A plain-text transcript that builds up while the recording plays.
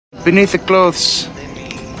Beneath the clothes,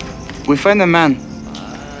 we find a man.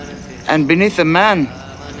 And beneath the man,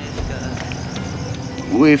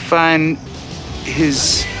 we find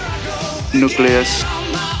his nucleus.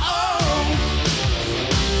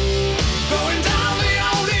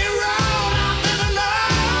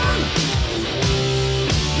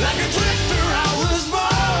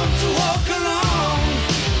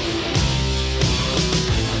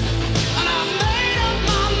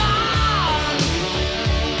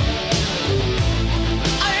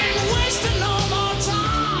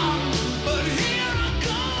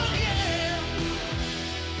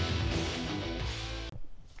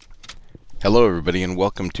 Hello everybody and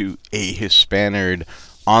welcome to a Hispanerd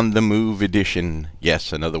on the Move edition.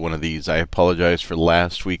 Yes, another one of these. I apologize for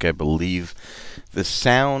last week. I believe the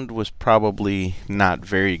sound was probably not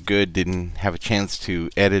very good. Didn't have a chance to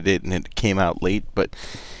edit it and it came out late, but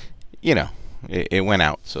you know, it went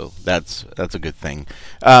out, so that's a good thing.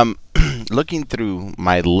 Looking through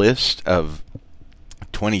my list of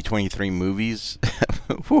 2023 movies,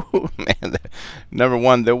 whew, man, number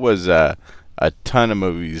one, there was a ton of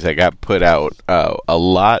movies that got put out, a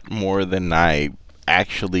lot more than I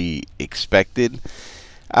actually expected.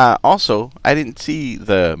 Also, I didn't see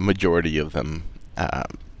the majority of them,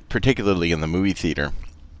 particularly in the movie theater.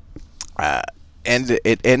 And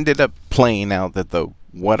it ended up playing out that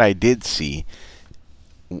what I did see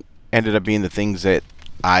ended up being the things that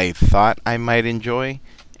I thought I might enjoy.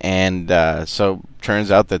 And so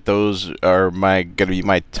turns out that those are going to be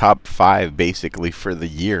my top 5 basically for the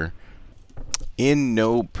year. In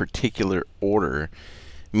no particular order,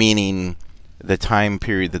 meaning the time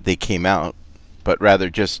period that they came out, but rather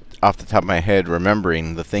just off the top of my head,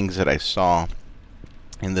 remembering the things that I saw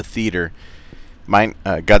in the theater.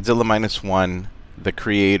 Godzilla -1, The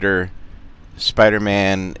Creator,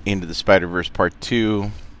 Spider-Man Into the Spider-Verse Part 2.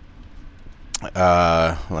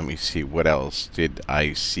 Let me see, what else did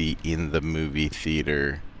I see in the movie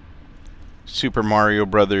theater? Super Mario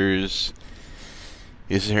Brothers.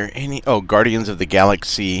 Is there any... Oh, Guardians of the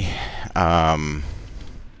Galaxy. Trying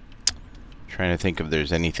to think if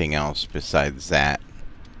there's anything else besides that.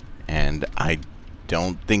 And I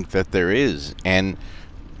don't think that there is. And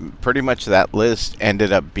pretty much that list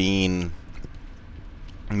ended up being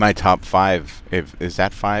my top 5. Is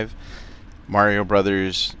that 5? Mario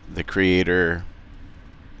Brothers, The Creator,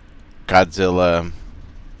 Godzilla,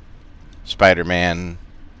 Spider-Man.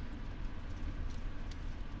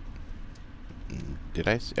 Did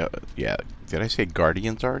I say, yeah, did I say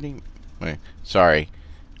Guardians already? Wait, sorry.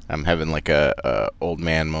 I'm having like a old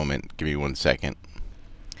man moment. Give me 1 second.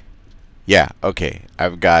 Yeah, okay.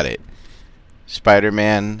 I've got it.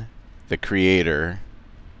 Spider-Man, The Creator,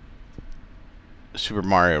 Super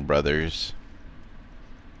Mario Brothers,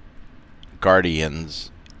 Guardians,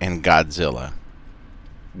 and Godzilla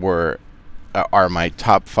are my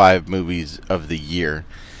top 5 movies of the year,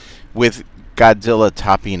 with Godzilla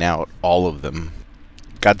topping out all of them.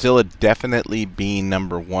 Godzilla definitely being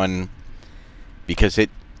number 1 because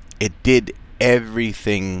it did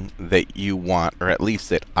everything that you want, or at least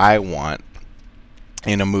that I want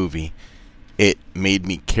in a movie. It made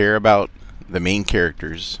me care about the main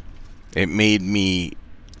characters. It made me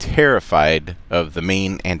terrified of the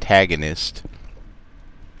main antagonist.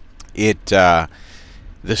 The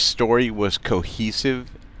story was cohesive.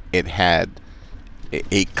 It had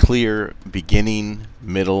a clear beginning,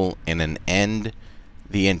 middle, and an end.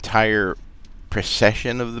 The entire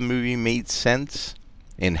procession of the movie made sense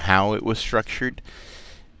in how it was structured.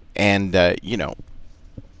 And, you know,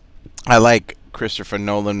 I like Christopher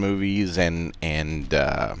Nolan movies, and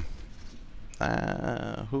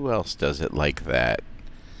who else does it like that?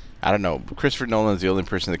 I don't know. Christopher Nolan's the only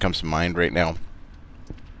person that comes to mind right now.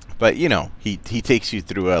 But, you know, he takes you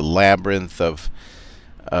through a labyrinth of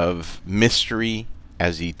mystery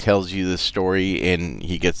as he tells you the story, and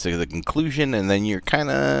he gets to the conclusion, and then you're kind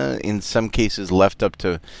of, in some cases, left up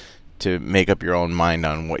to make up your own mind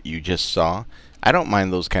on what you just saw. I don't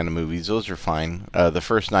mind those kind of movies. Those are fine. The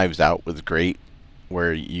first Knives Out was great,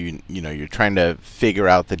 where you're trying to figure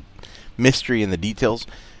out the mystery and the details.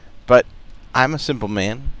 But I'm a simple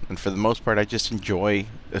man, and for the most part, I just enjoy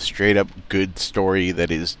a straight-up good story that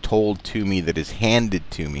is told to me, that is handed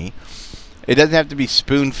to me. It doesn't have to be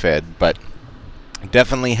spoon-fed, but it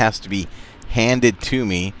definitely has to be handed to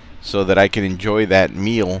me so that I can enjoy that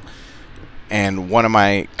meal. And one of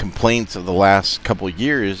my complaints of the last couple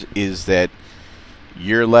years is that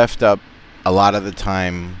you're left up a lot of the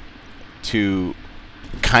time to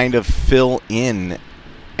kind of fill in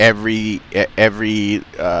every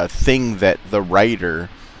thing that the writer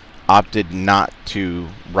opted not to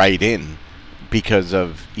write in. because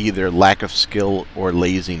of either lack of skill or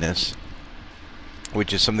laziness,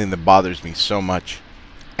 which is something that bothers me so much.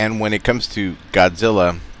 And when it comes to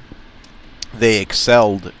Godzilla, they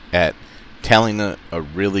excelled at telling a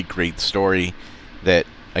really great story that,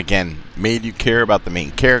 again, made you care about the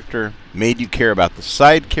main character, made you care about the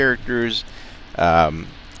side characters.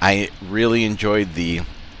 I really enjoyed the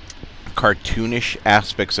cartoonish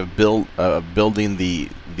aspects of building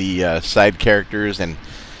the side characters, and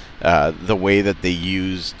the way that they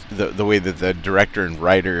used the way that the director and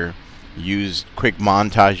writer used quick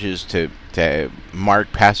montages to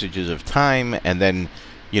mark passages of time, and then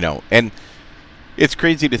and it's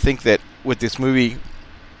crazy to think that with this movie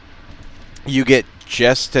you get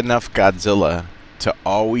just enough Godzilla to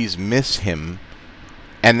always miss him,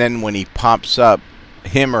 and then when he pops up,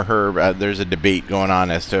 him or her, there's a debate going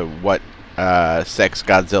on as to what sex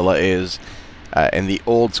Godzilla is. And the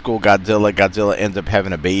old school Godzilla ends up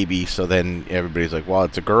having a baby, so then everybody's like, well,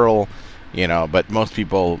 it's a girl, but most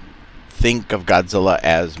people think of Godzilla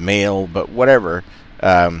as male, but whatever.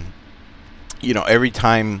 Every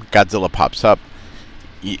time Godzilla pops up,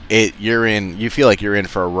 you feel like you're in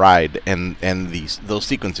for a ride, and those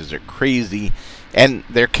sequences are crazy, and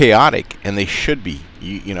they're chaotic, and they should be.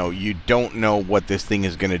 You don't know what this thing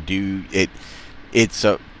is going to do. It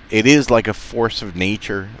is like a force of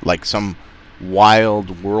nature, like some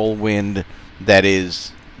wild whirlwind that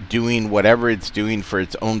is doing whatever it's doing for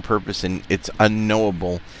its own purpose, and it's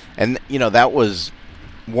unknowable. And that was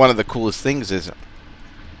one of the coolest things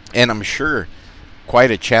and I'm sure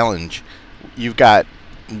quite a challenge. You've got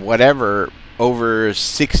over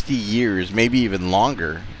 60 years, maybe even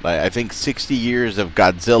longer. I think 60 years of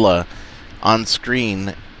Godzilla on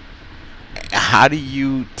screen. How do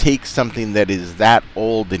you take something that is that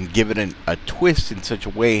old and give it a twist in such a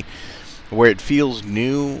way where it feels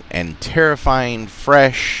new and terrifying,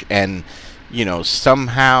 fresh, and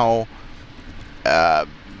somehow they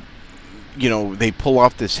pull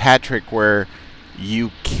off this hat trick where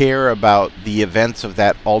you care about the events of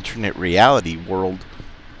that alternate reality world,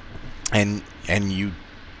 and you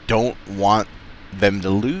don't want them to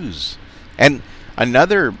lose. And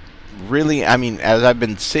another really, as I've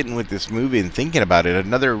been sitting with this movie and thinking about it,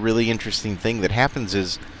 another really interesting thing that happens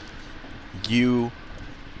is you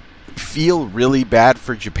feel really bad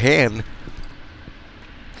for Japan,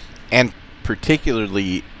 and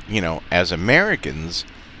particularly, as Americans,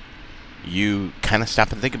 you kind of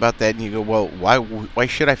stop and think about that, and you go, well, why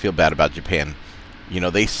should I feel bad about Japan?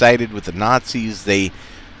 They sided with the Nazis. They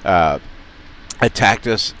attacked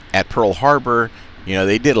us at Pearl Harbor.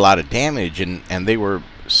 They did a lot of damage, and they were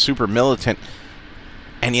super militant,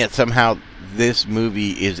 and yet somehow this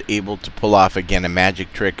movie is able to pull off, again, a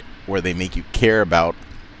magic trick where they make you care about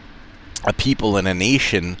a people and a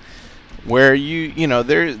nation where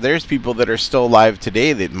there's people that are still alive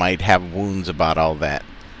today that might have wounds about all that.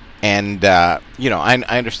 And I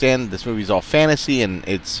understand this movie's all fantasy, and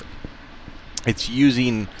it's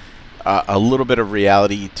using a little bit of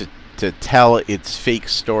reality to tell its fake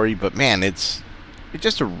story, but man, it's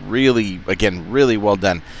just a really well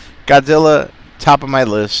done. Godzilla, top of my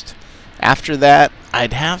list. After that,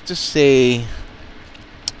 I'd have to say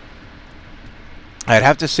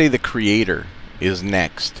The Creator is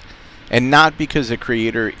next. And not because The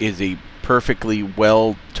Creator is a perfectly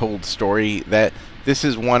well told story. That this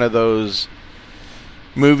is one of those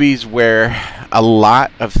movies where a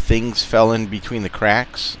lot of things fell in between the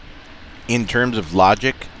cracks in terms of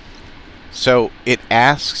logic. So it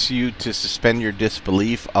asks you to suspend your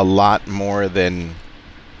disbelief a lot more than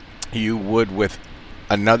you would with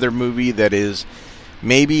another movie that is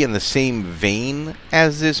maybe in the same vein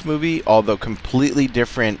as this movie, although completely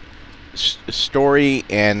different story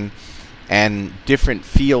and different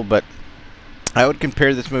feel. But I would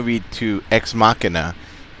compare this movie to Ex Machina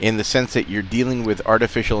in the sense that you're dealing with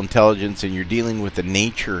artificial intelligence, and you're dealing with the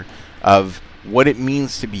nature of what it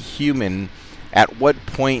means to be human. At what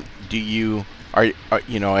point do you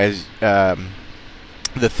as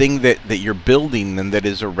the thing that you're building and that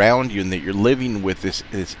is around you and that you're living with,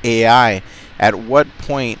 this AI, at what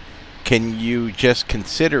point can you just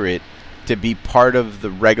consider it to be part of the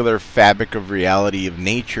regular fabric of reality of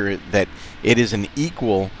nature, that it is an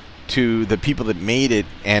equal to the people that made it,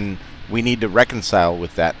 and we need to reconcile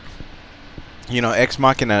with that? Ex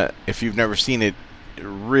Machina, if you've never seen it,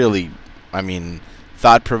 really,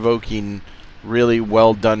 thought-provoking, really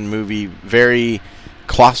well done movie, very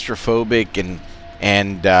claustrophobic,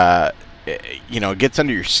 and it gets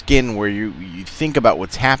under your skin where you think about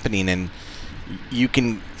what's happening, and you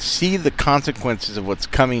can see the consequences of what's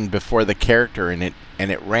coming before the character, and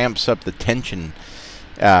it ramps up the tension.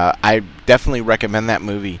 I definitely recommend that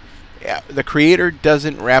movie. the creator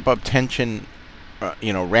doesn't ramp up tension,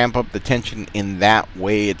 ramp up the tension in that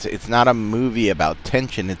way. It's not a movie about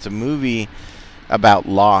tension. It's a movie about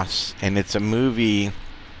loss, and it's a movie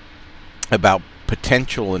about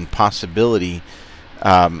potential and possibility,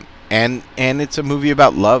 and it's a movie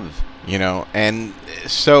about love, and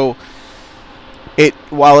so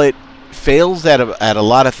while it fails at a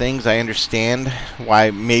lot of things, I understand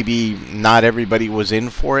why maybe not everybody was in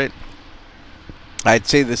for it. I'd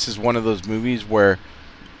say this is one of those movies where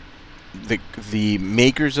the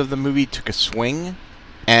makers of the movie took a swing,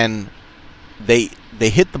 and they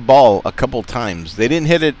hit the ball a couple times. They didn't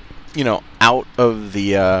hit it, out of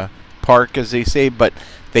the park, as they say, but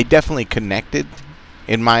they definitely connected,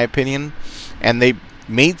 in my opinion, and they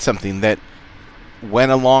made something that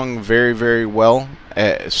went along very, very well,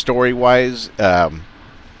 story-wise.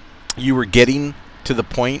 You were getting to the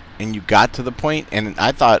point, and you got to the point, and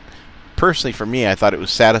I thought, personally for me, I thought it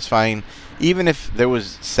was satisfying, even if there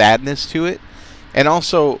was sadness to it, and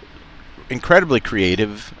also incredibly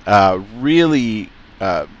creative, really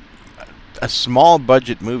a small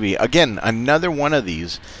budget movie. Again, another one of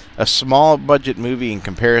these, a small budget movie in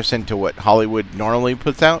comparison to what Hollywood normally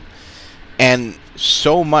puts out, and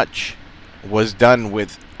so much was done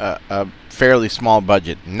with a fairly small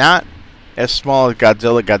budget. Not as small as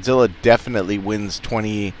Godzilla. Godzilla definitely wins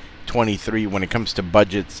 2023 when it comes to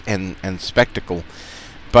budgets and spectacle.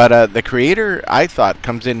 But the creator, I thought,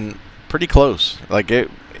 comes in pretty close. Like it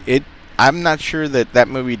I'm not sure that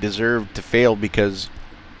movie deserved to fail, because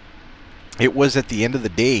it was, at the end of the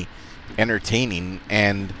day, entertaining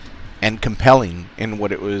and compelling in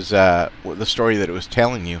what it was, the story that it was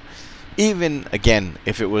telling you. Even, again,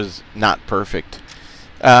 if it was not perfect.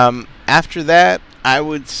 After that, I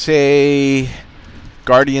would say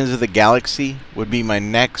Guardians of the Galaxy would be my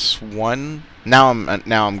next one. Now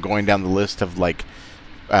I'm going down the list of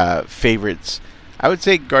favorites. I would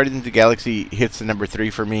say Guardians of the Galaxy hits the number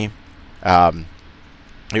 3 for me.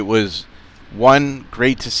 It was, 1,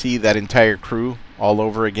 great to see that entire crew all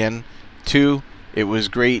over again. 2, it was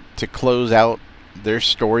great to close out their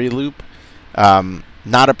story loop.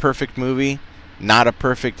 Not a perfect movie, not a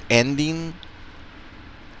perfect ending,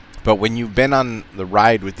 but when you've been on the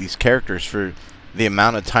ride with these characters for the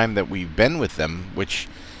amount of time that we've been with them, which,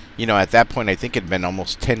 at that point I think it had been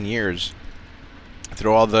almost 10 years,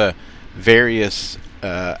 through all the various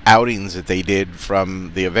outings that they did,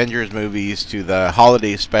 from the Avengers movies to the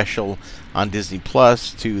holiday special on Disney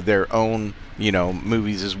Plus to their own,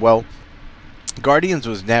 movies as well. Guardians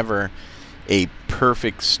was never a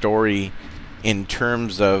perfect story in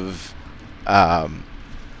terms of, not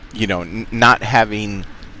having.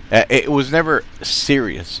 It was never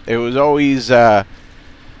serious. It was always a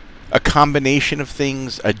combination of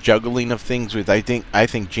things, a juggling of things, which I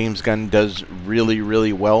think James Gunn does really,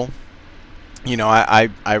 really well.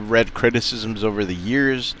 I read criticisms over the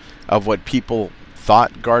years of what people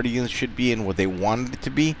thought Guardians should be and what they wanted it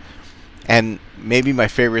to be. And maybe my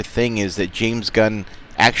favorite thing is that James Gunn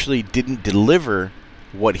actually didn't deliver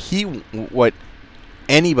what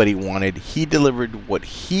anybody wanted. He delivered what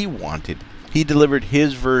he wanted. He delivered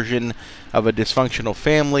his version of a dysfunctional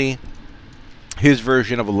family, his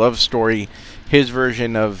version of a love story, his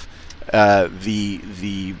version of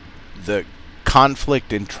the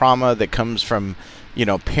conflict and trauma that comes from,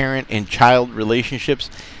 parent and child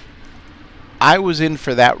relationships. I was in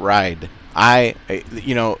for that ride.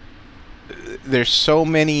 There's so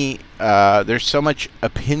much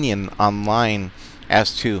opinion online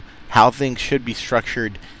as to how things should be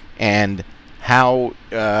structured and how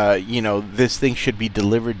this thing should be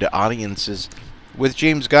delivered to audiences. With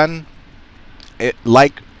James Gunn,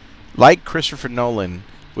 like Christopher Nolan,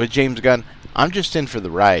 with James Gunn, I'm just in for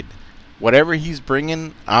the ride. Whatever he's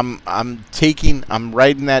bringing, I'm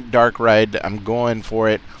riding that dark ride. I'm going for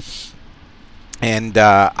it. And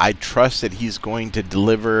I trust that he's going to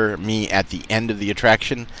deliver me at the end of the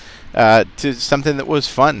attraction to something that was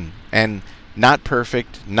fun and not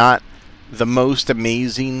perfect, not the most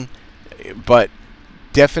amazing, but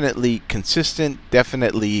definitely consistent,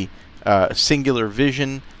 definitely singular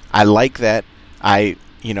vision. I like that.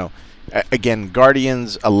 Again,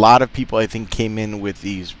 Guardians, a lot of people I think came in with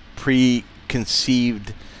these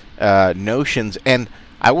preconceived notions. And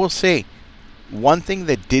I will say, one thing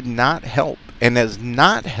that did not help, and has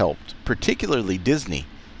not helped, particularly Disney,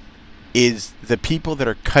 is the people that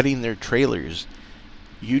are cutting their trailers.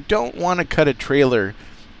 You don't want to cut a trailer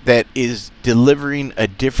that is delivering a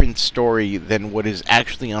different story than what is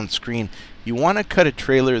actually on screen. You want to cut a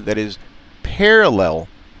trailer that is parallel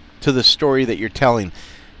to the story that you're telling,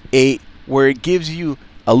 where it gives you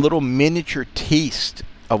a little miniature taste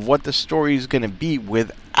of what the story is going to be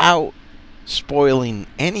without spoiling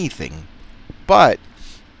anything. But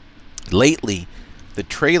lately, the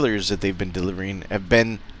trailers that they've been delivering have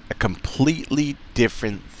been a completely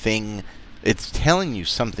different thing. It's telling you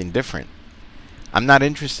something different. I'm not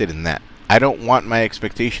interested in that. I don't want my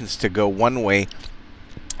expectations to go one way,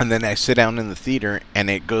 and then I sit down in the theater and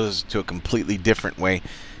it goes to a completely different way.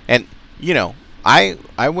 And I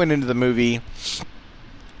went into the movie.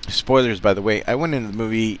 Spoilers, by the way. I went into the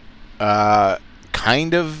movie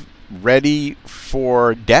kind of ready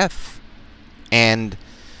for death, and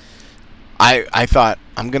I thought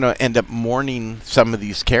I'm gonna end up mourning some of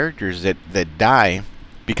these characters that die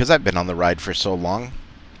because I've been on the ride for so long.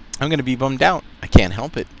 I'm gonna be bummed out. I can't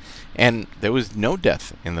help it. And there was no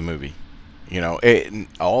death in the movie.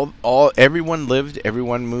 Everyone lived.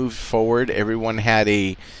 Everyone moved forward. Everyone had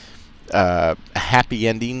a happy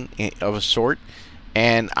ending of a sort.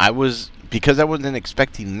 And because I wasn't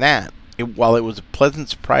expecting that. While it was a pleasant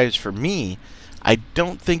surprise for me, I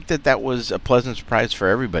don't think that was a pleasant surprise for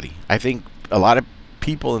everybody. I think a lot of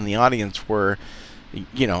people in the audience were,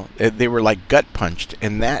 they were like gut punched,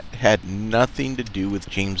 and that had nothing to do with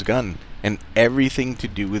James Gunn and everything to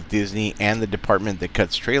do with Disney and the department that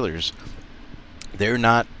cuts trailers. They're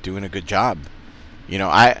not doing a good job.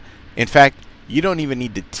 In fact, you don't even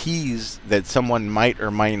need to tease that someone might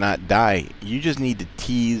or might not die. You just need to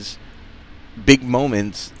tease big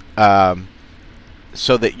moments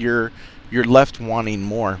so that you're left wanting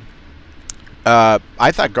more.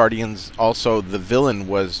 I thought Guardians also, the villain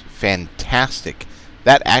was fantastic.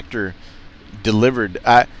 That actor delivered.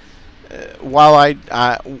 While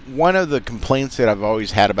one of the complaints that I've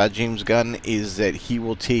always had about James Gunn is that he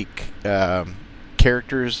will take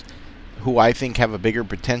characters who I think have a bigger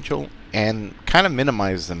potential and kind of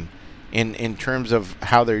minimize them in terms of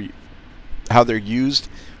how they're used.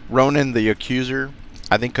 Ronan the Accuser,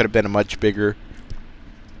 I think, could have been a much bigger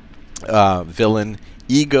villain.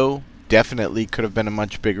 Ego definitely could have been a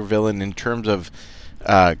much bigger villain in terms of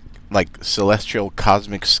like celestial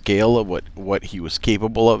cosmic scale of what he was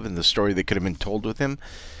capable of in the story that could have been told with him.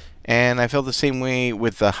 And I felt the same way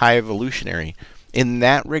with the High Evolutionary. In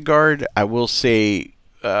that regard, I will say,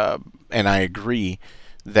 and I agree,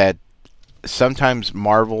 that sometimes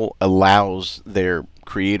Marvel allows their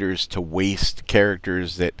creators to waste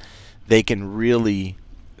characters that they can really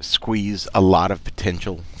squeeze a lot of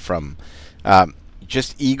potential from.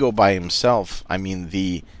 Just Ego by himself, I mean,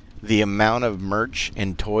 the amount of merch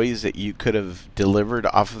and toys that you could have delivered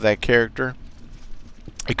off of that character,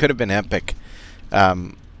 it could have been epic.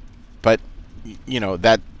 But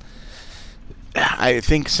that, I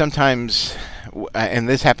think sometimes, and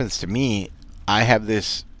this happens to me, I have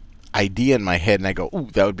this idea in my head and I go, ooh,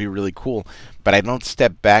 that would be really cool. But I don't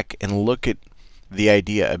step back and look at the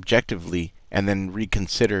idea objectively and then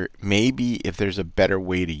reconsider maybe if there's a better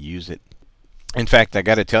way to use it. In fact, I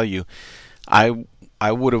got to tell you, I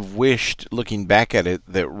would have wished, looking back at it,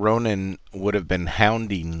 that Ronan would have been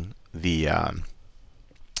hounding the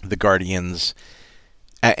Guardians.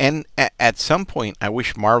 And at some point, I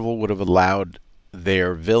wish Marvel would have allowed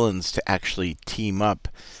their villains to actually team up.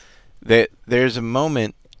 There's a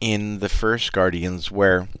moment in the first Guardians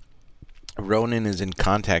where Ronan is in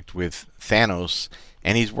contact with Thanos,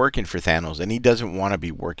 and he's working for Thanos, and he doesn't want to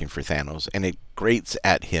be working for Thanos, and it grates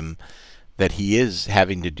at him that he is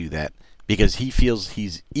having to do that because he feels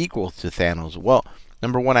he's equal to Thanos. Well,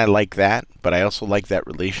 number one, I like that, but I also like that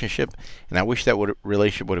relationship, and I wish that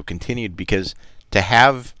relationship would have continued, because to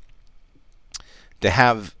have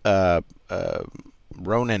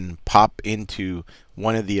Ronan pop into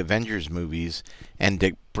one of the Avengers movies and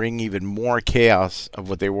to bring even more chaos of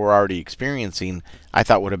what they were already experiencing, I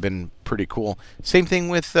thought would have been pretty cool. Same thing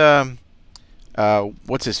with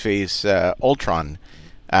what's his face, Ultron.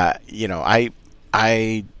 I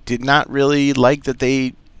did not really like that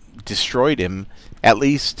they destroyed him, at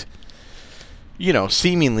least,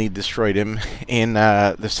 seemingly destroyed him in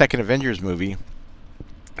the second Avengers movie.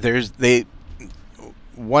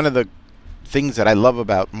 One of the things that I love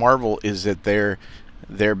about Marvel is that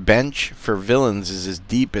their bench for villains is as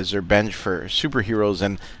deep as their bench for superheroes,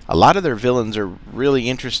 and a lot of their villains are really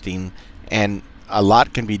interesting, and a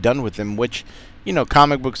lot can be done with them, which,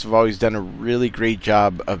 comic books have always done a really great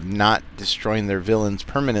job of not destroying their villains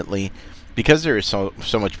permanently, because there is so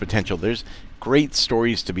much potential. There's great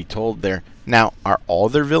stories to be told there. Now, are all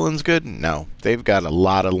their villains good? No. They've got a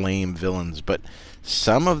lot of lame villains, but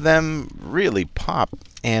some of them really pop.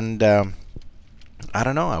 And I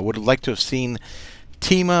don't know. I would have liked to have seen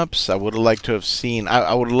team-ups. I would have liked to have seen...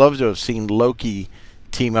 I would love to have seen Loki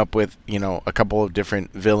team up with, a couple of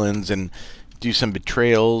different villains and do some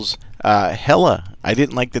betrayals. Hela, I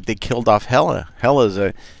didn't like that they killed off Hela. Hela's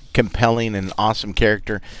a compelling and awesome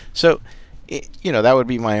character. So, that would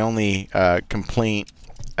be my only complaint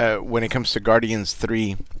when it comes to Guardians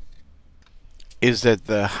 3, is that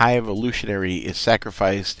the High Evolutionary is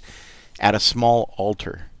sacrificed at a small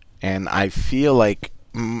altar. And I feel like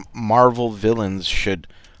Marvel villains should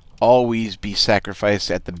always be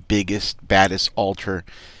sacrificed at the biggest, baddest altar.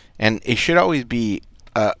 And it should always be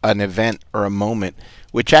an event or a moment,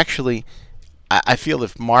 which actually, I feel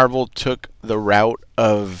if Marvel took the route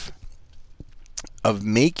of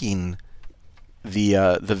making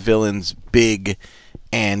the villains big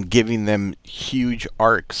and giving them huge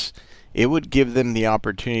arcs, it would give them the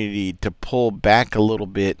opportunity to pull back a little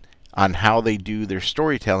bit on how they do their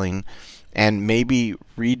storytelling and maybe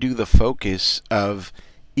redo the focus of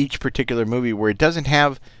each particular movie, where it doesn't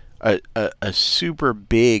have a super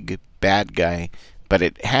big bad guy, but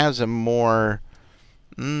it has a more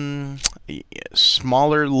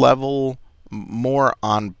smaller level, more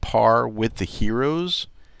on par with the heroes.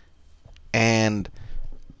 And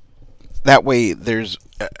that way there's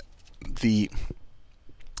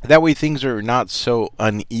that way things are not so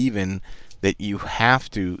uneven that you have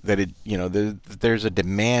to, there's a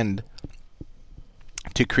demand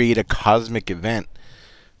to create a cosmic event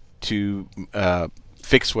to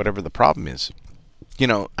fix whatever the problem is.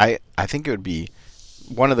 I think it would be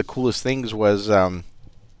one of the coolest things was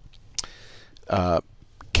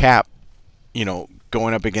Cap,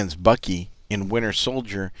 going up against Bucky in Winter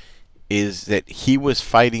Soldier, is that he was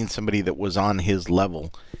fighting somebody that was on his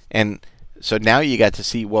level. And so now you got to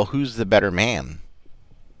see, well, who's the better man?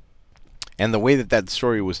 And the way that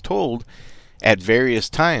story was told at various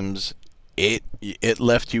times, it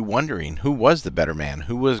left you wondering who was the better man,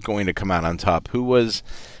 who was going to come out on top, who was,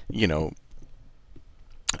 going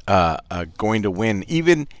to win.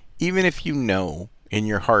 Even if in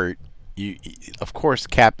your heart, of course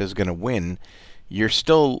Cap is going to win, you're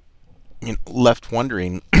still left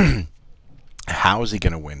wondering how is he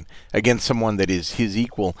going to win against someone that is his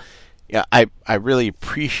equal. Yeah, I really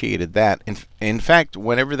appreciated that. In fact,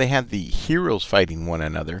 whenever they had the heroes fighting one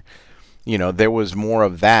another, there was more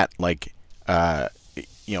of that, like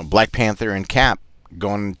Black Panther and Cap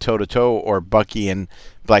going toe to toe, or Bucky and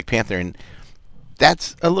Black Panther, and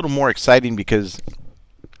that's a little more exciting because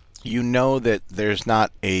that there's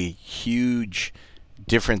not a huge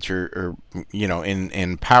difference or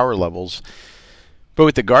in power levels. But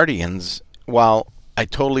with the Guardians, while I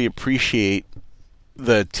totally appreciate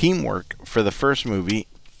the teamwork for the first movie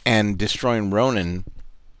and destroying Ronan,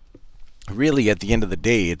 really at the end of the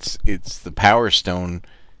day, it's the Power Stone,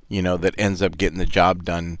 that ends up getting the job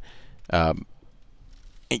done. And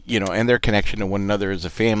their connection to one another as a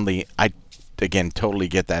family, I again totally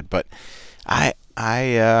get that. But I've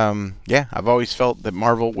always felt that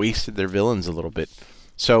Marvel wasted their villains a little bit.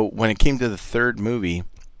 So when it came to the third movie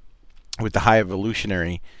with the High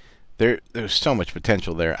Evolutionary, there's so much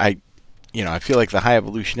potential there. I feel like the High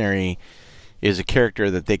Evolutionary is a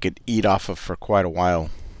character that they could eat off of for quite a while.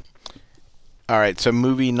 All right, so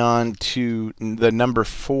moving on to the number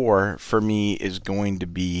 4 for me is going to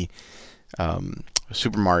be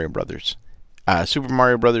Super Mario Brothers. Super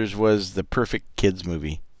Mario Brothers was the perfect kids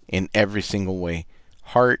movie in every single way.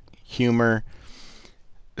 Heart, humor,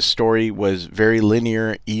 the story was very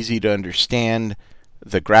linear, easy to understand.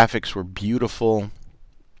 The graphics were beautiful.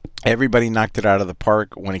 Everybody knocked it out of the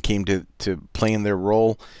park when it came to playing their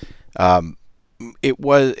role.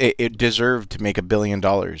 It deserved to make $1 billion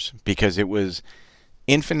because it was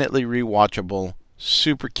infinitely rewatchable,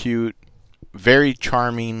 super cute, very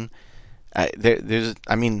charming. It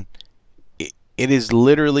is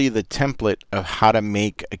literally the template of how to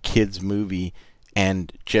make a kids movie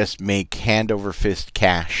and just make hand over fist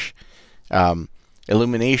cash.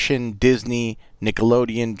 Illumination, Disney,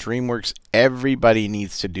 Nickelodeon, DreamWorks, everybody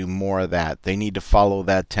needs to do more of that. They need to follow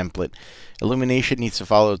that template. Illumination needs to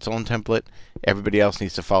follow its own template. Everybody else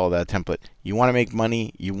needs to follow that template. You want to make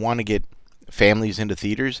money, you want to get families into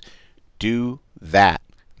theaters, do that.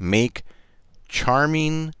 Make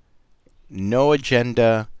charming, no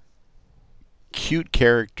agenda, cute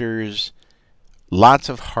characters, lots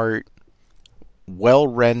of heart,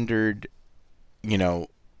 well-rendered,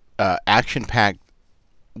 action-packed,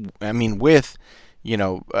 with,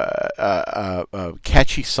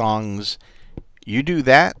 catchy songs. You do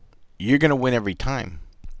that, you're going to win every time.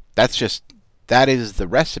 That is the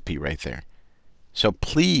recipe right there. So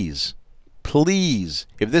please,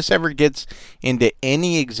 if this ever gets into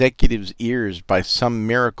any executive's ears by some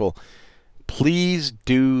miracle, please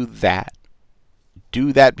do that.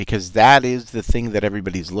 do that, because that is the thing that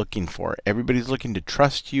everybody's looking for. Everybody's looking to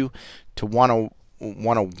trust you, to want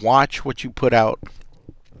to watch what you put out.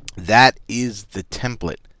 That is the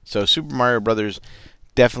template. So Super Mario Brothers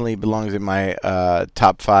definitely belongs in my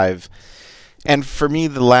top 5. And for me,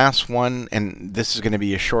 the last one, and this is going to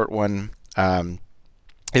be a short one,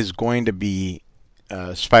 is going to be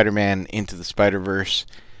Spider-Man Into the Spider-Verse.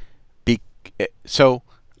 So,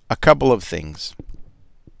 a couple of things.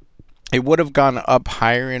 It would have gone up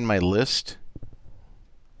higher in my list,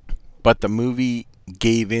 but the movie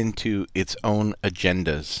gave into its own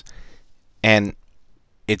agendas. And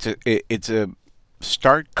it's a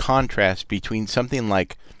stark contrast between something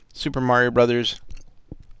like Super Mario Brothers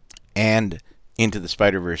and Into the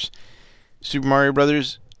Spider-Verse. Super Mario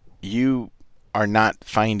Brothers, you are not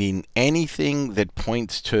finding anything that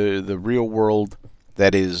points to the real world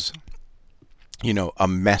that is, a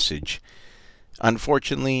message.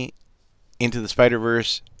 Unfortunately, Into the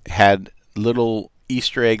Spider-Verse had little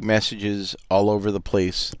Easter egg messages all over the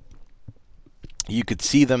place. You could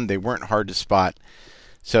see them. They weren't hard to spot.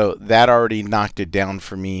 So that already knocked it down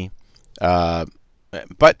for me. But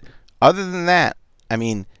other than that, I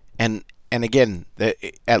mean, and again,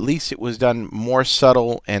 at least it was done more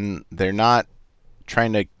subtle, and they're not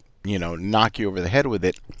trying to, knock you over the head with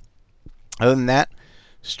it. Other than that,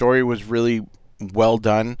 story was really well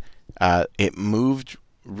done. It moved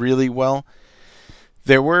really well.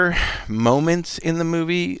 There were moments in the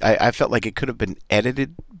movie I felt like it could have been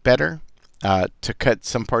edited better, to cut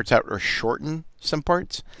some parts out or shorten some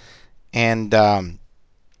parts. And one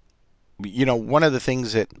of the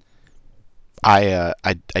things that I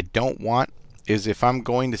don't want is, if I'm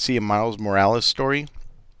going to see a Miles Morales story,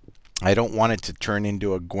 I don't want it to turn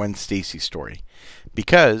into a Gwen Stacy story.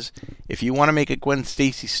 Because if you want to make a Gwen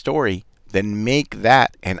Stacy story, then make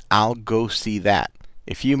that, and I'll go see that.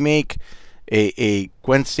 If you make a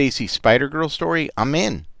Gwen Stacy Spider-Girl story, I'm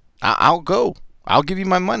in. I'll go. I'll give you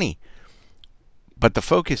my money. But the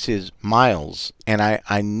focus is Miles, and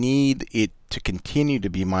I need it to continue to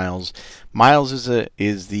be Miles. Miles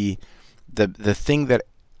is the thing that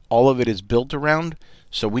all of it is built around.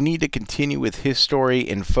 So we need to continue with his story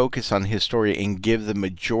and focus on his story and give the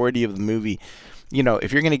majority of the movie.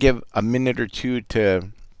 If you're going to give a minute or two to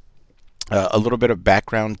a little bit of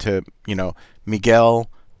background to, Miguel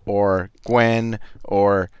or Gwen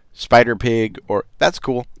or Spider-Pig, or that's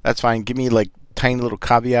cool. That's fine. Give me like tiny little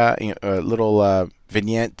caveat, little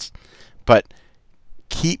vignettes, but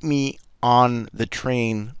keep me on the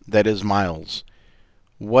train that is Miles.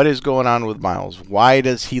 What is going on with Miles? Why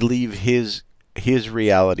does he leave his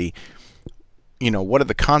reality? What are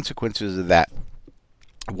the consequences of that?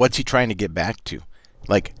 What's he trying to get back to?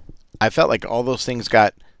 Like, I felt like all those things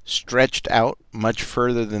got stretched out much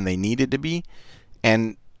further than they needed to be,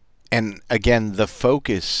 and again, the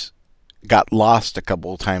focus got lost a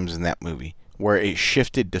couple of times in that movie, where it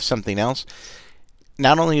shifted to something else.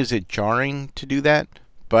 Not only is it jarring to do that,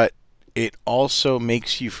 but it also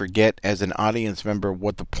makes you forget as an audience member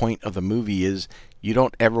what the point of the movie is. You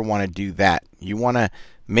don't ever want to do that. You want to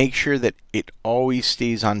make sure that it always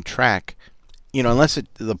stays on track. Unless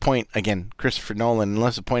the point, again, Christopher Nolan,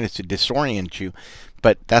 unless the point is to disorient you.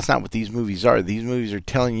 But that's not what these movies are. These movies are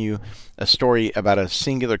telling you a story about a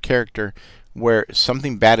singular character where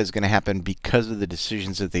something bad is going to happen because of the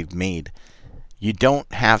decisions that they've made. You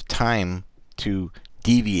don't have time to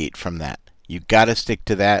deviate from that. You got to stick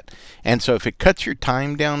to that. And so if it cuts your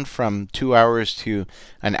time down from 2 hours to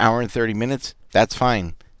an hour and 30 minutes, that's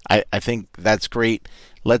fine. I think that's great.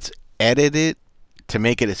 Let's edit it to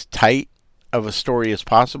make it as tight of a story as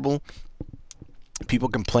possible. People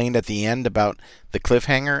complained at the end about the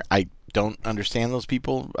cliffhanger. I don't understand those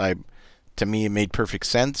people. To me, it made perfect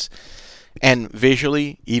sense. And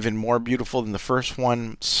visually, even more beautiful than the first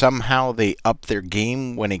one. Somehow they upped their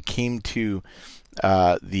game when it came to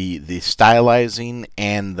the stylizing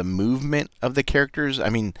and the movement of the characters. I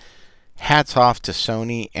mean, hats off to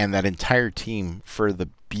Sony and that entire team for the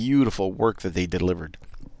beautiful work that they delivered.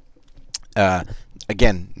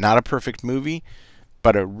 Again, not a perfect movie,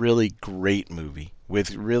 but a really great movie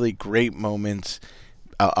with really great moments,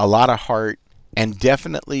 a lot of heart, and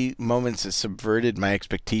definitely moments that subverted my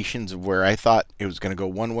expectations of where I thought it was going to go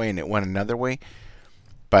one way and it went another way.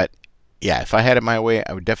 But yeah, if I had it my way,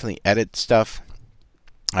 I would definitely edit stuff.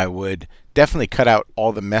 I would definitely cut out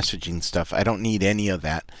all the messaging stuff. I don't need any of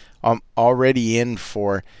that. I'm already in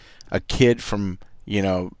for a kid from,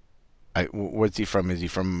 what's he from? Is he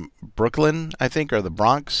from Brooklyn, I think, or the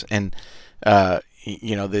Bronx? And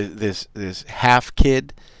this half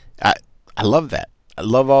kid. I love that. I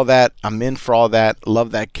love all that. I'm in for all that.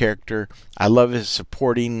 Love that character. I love his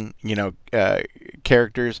supporting,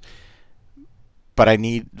 characters, but I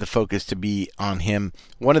need the focus to be on him.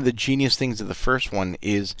 One of the genius things of the first one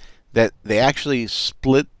is that they actually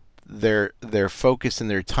split their focus and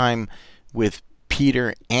their time with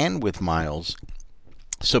Peter and with Miles.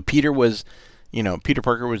 So Peter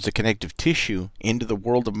Parker was the connective tissue into the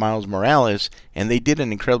world of Miles Morales, and they did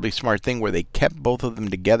an incredibly smart thing where they kept both of them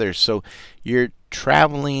together. So you're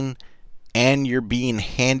traveling and you're being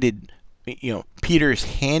handed, Peter's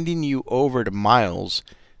handing you over to Miles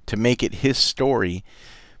to make it his story,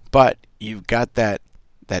 but you've got that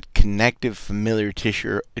connective, familiar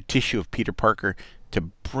tissue of Peter Parker to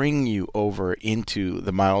bring you over into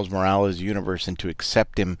the Miles Morales universe and to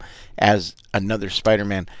accept him as another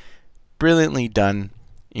Spider-Man. Brilliantly done.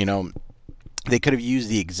 They could have used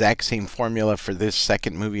the exact same formula for this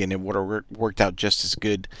second movie and it would have worked out just as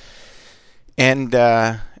good. And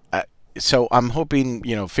so I'm hoping,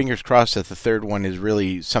 fingers crossed that the third one is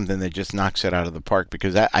really something that just knocks it out of the park,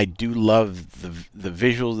 because I do love the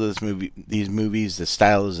visuals of these movies, the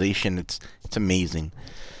stylization. It's amazing.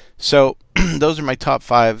 So those are my top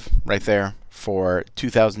 5 right there for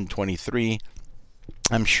 2023.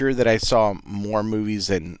 I'm sure that I saw more movies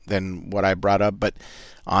than what I brought up, but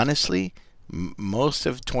honestly, most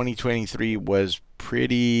of 2023 was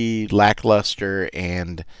pretty lackluster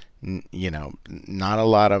and not a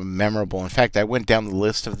lot of memorable. In fact, I went down the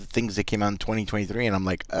list of the things that came out in 2023 and I'm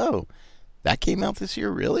like, oh, that came out this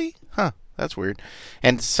year? Really? Huh, that's weird.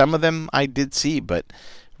 And some of them I did see, but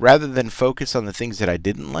rather than focus on the things that I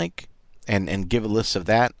didn't like and give a list of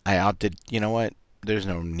that, I opted, you know what? There's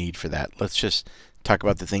no need for that. Let's just talk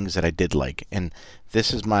about the things that I did like. And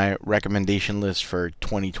this is my recommendation list for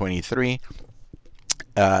 2023.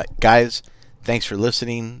 Guys, thanks for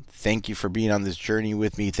listening. Thank you for being on this journey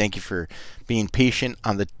with me. Thank you for being patient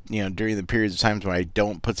on the during the periods of times when I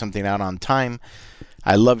don't put something out on time.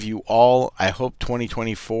 I love you all. I hope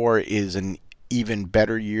 2024 is an even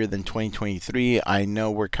better year than 2023. I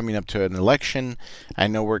know we're coming up to an election. I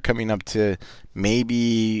know we're coming up to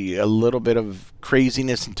maybe a little bit of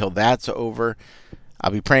craziness until that's over.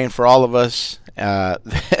 I'll be praying for all of us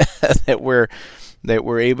that we're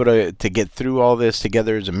able to get through all this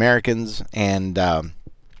together as Americans. And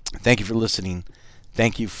thank you for listening.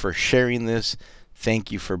 Thank you for sharing this.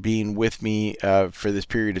 Thank you for being with me for this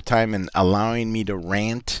period of time and allowing me to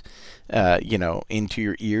rant, into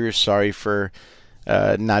your ears. Sorry for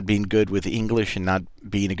not being good with English and not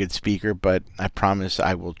being a good speaker, but I promise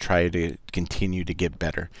I will try to continue to get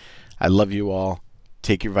better. I love you all.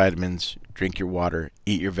 Take your vitamins, drink your water,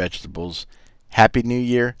 eat your vegetables. Happy New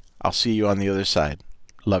Year. I'll see you on the other side.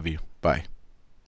 Love you. Bye.